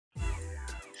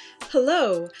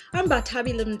Hello, I'm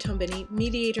Batabi Limtombeni,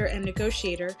 mediator and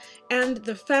negotiator, and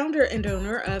the founder and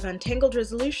owner of Untangled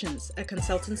Resolutions, a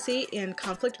consultancy in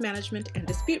conflict management and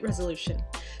dispute resolution.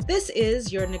 This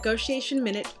is your negotiation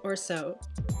minute or so.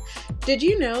 Did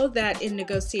you know that in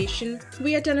negotiation,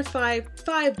 we identify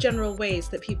 5 general ways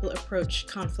that people approach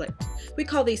conflict? We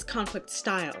call these conflict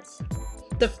styles.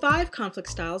 The 5 conflict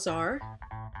styles are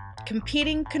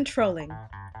competing, controlling.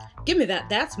 Give me that,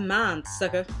 that's mine,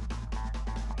 sucker.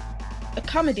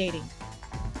 Accommodating.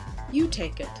 You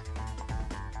take it.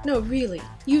 No, really,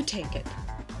 you take it.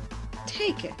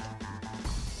 Take it.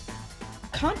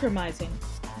 Compromising.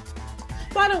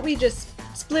 Why don't we just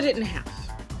split it in half?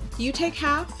 You take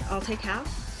half, I'll take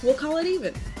half, we'll call it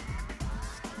even.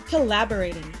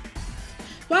 Collaborating.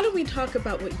 Why don't we talk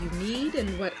about what you need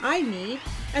and what I need,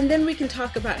 and then we can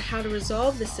talk about how to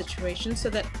resolve this situation so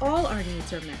that all our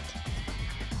needs are met.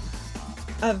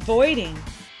 Avoiding.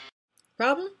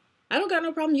 Problem? I don't got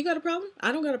no problem. You got a problem?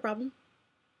 I don't got a problem.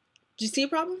 Do you see a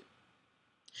problem?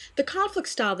 The conflict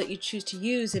style that you choose to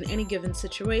use in any given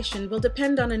situation will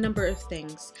depend on a number of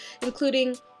things,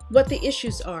 including what the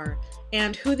issues are,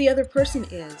 and who the other person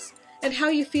is, and how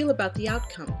you feel about the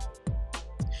outcome.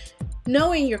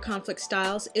 Knowing your conflict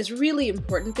styles is really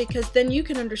important because then you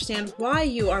can understand why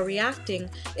you are reacting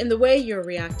in the way you're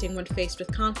reacting when faced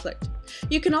with conflict.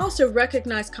 You can also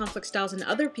recognize conflict styles in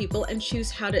other people and choose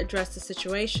how to address the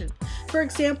situation. For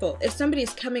example, if somebody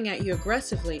is coming at you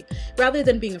aggressively, rather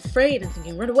than being afraid and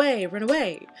thinking, run away,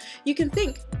 you can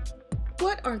think,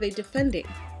 what are they defending?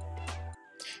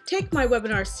 Take my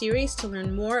webinar series to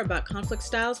learn more about conflict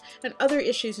styles and other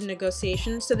issues in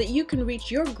negotiation so that you can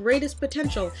reach your greatest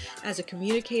potential as a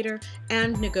communicator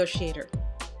and negotiator.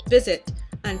 Visit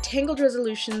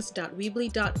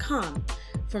untangledresolutions.weebly.com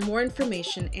for more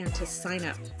information and to sign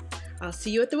up. I'll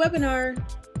see you at the webinar.